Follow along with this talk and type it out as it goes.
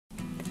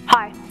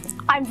Hi,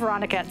 I'm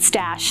Veronica at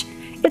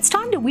STASHy. It's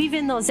time to weave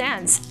in those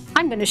ends.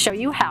 I'm going to show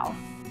you how.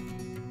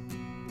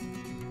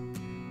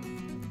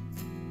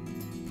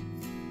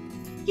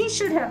 You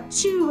should have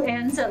two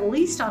ends at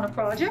least on a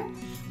project,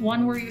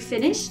 one where you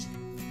finished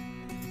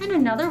and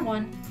another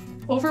one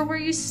over where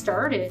you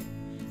started.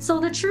 So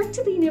the trick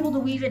to being able to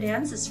weave in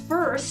ends is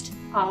first,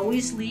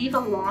 always leave a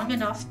long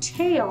enough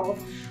tail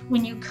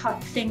when you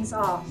cut things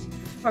off.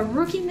 A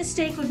rookie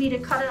mistake would be to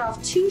cut it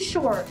off too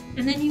short,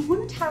 and then you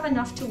wouldn't have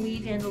enough to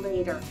weave in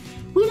later.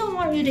 We don't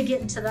want you to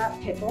get into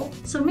that pickle,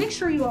 so make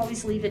sure you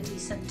always leave a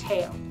decent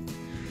tail.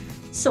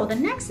 So the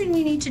next thing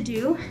we need to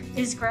do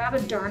is grab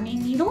a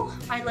darning needle.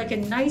 I like a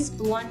nice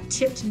blunt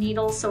tipped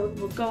needle so it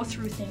will go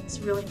through things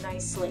really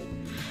nicely.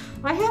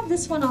 I have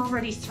this one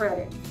already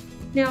threaded.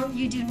 Now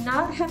you do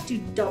not have to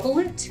double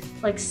it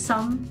like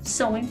some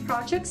sewing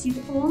projects.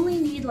 You only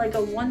need like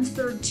a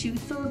 1/3,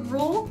 2/3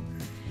 roll.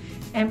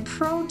 And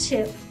pro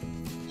tip,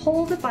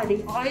 hold it by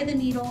the eye of the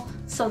needle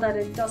so that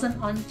it doesn't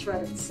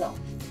unthread itself.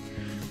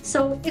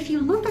 So if you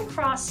look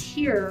across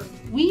here,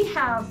 we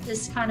have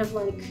this kind of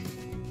like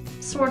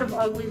sort of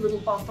ugly little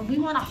bump and we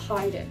want to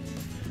hide it.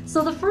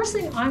 So the first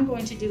thing I'm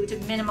going to do to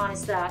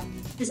minimize that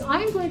is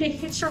I'm going to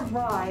hitch a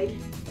ride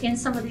in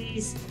some of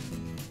these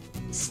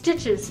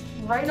stitches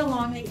right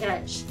along the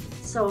edge.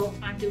 So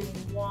I'm doing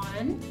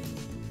 1,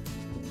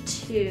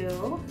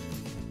 2,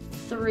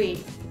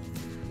 3.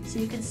 So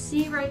you can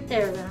see right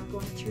there that I'm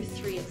going through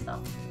 3 of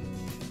them.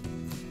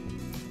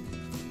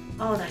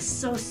 Oh, that's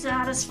so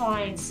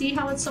satisfying. See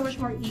how it's so much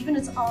more even?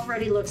 It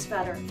already looks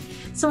better.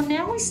 So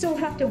now we still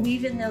have to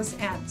weave in those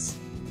ends.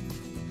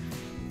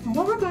 And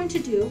what we're going to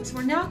do is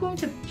we're now going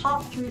to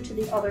pop through to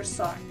the other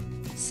side.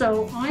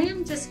 So I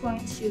am just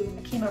going to,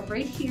 I came up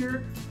right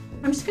here.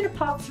 I'm just going to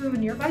pop through a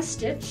nearby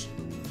stitch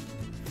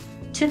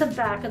to the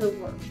back of the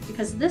work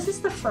because this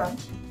is the front.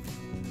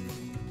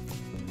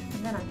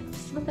 And then I'm going to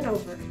flip it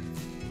over.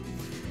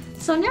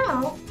 So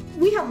now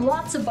we have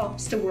lots of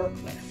bumps to work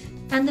with.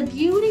 And the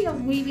beauty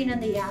of weaving in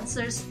the ends,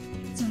 it's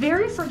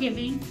very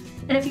forgiving.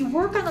 And if you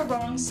work on the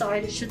wrong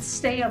side, it should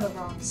stay on the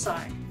wrong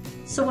side.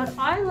 So what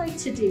I like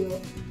to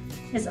do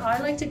is I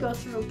like to go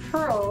through a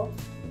purl.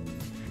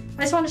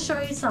 I just want to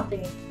show you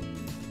something.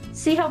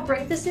 See how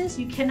bright this is?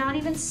 You cannot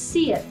even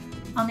see it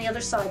on the other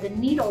side. The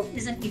needle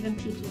isn't even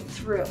peeking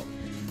through.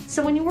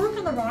 So when you work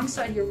on the wrong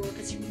side of your work,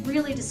 it's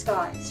really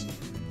disguised.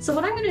 So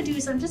what I'm going to do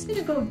is I'm just going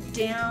to go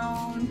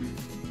down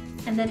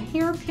and then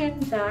hairpin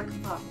back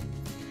up.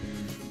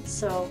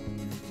 So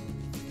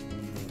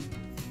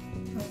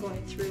I'm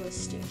going through a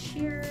stitch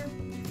here.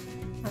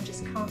 I'm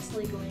just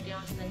constantly going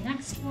down to the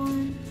next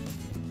one.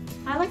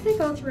 I like to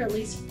go through at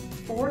least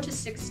 4 to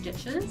 6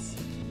 stitches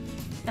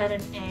at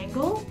an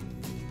angle.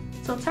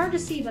 So it's hard to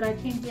see, but I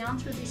came down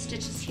through these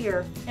stitches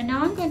here. And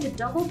now I'm going to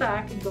double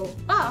back and go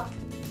up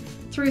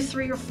through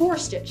 3 or 4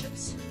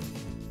 stitches.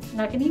 And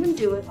I can even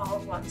do it all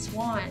at once.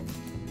 1,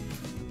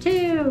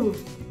 2,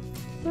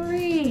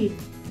 3,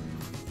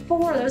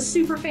 4, that was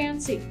super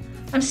fancy.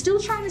 I'm still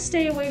trying to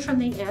stay away from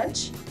the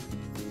edge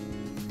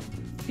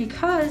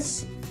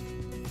because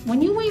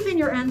when you weave in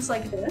your ends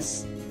like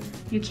this,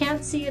 you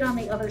can't see it on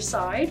the other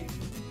side.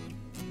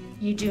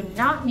 You do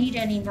not need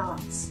any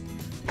knots.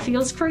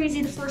 Feels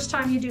crazy the first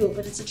time you do it,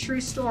 but it's a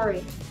true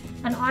story.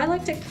 And I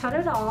like to cut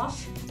it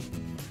off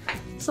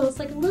so it's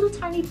like a little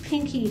tiny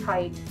pinky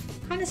height,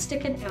 kind of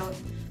sticking out.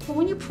 But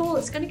when you pull,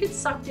 it's going to get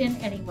sucked in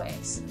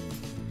anyways.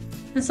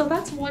 And so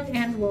that's one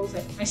end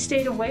woven. I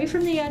stayed away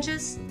from the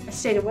edges, I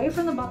stayed away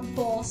from the button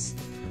holes,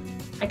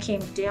 I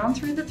came down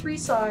through the 3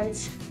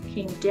 sides,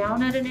 came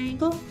down at an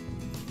angle,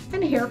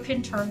 and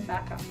hairpin turned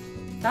back up.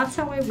 That's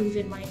how I weave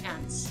in my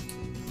ends.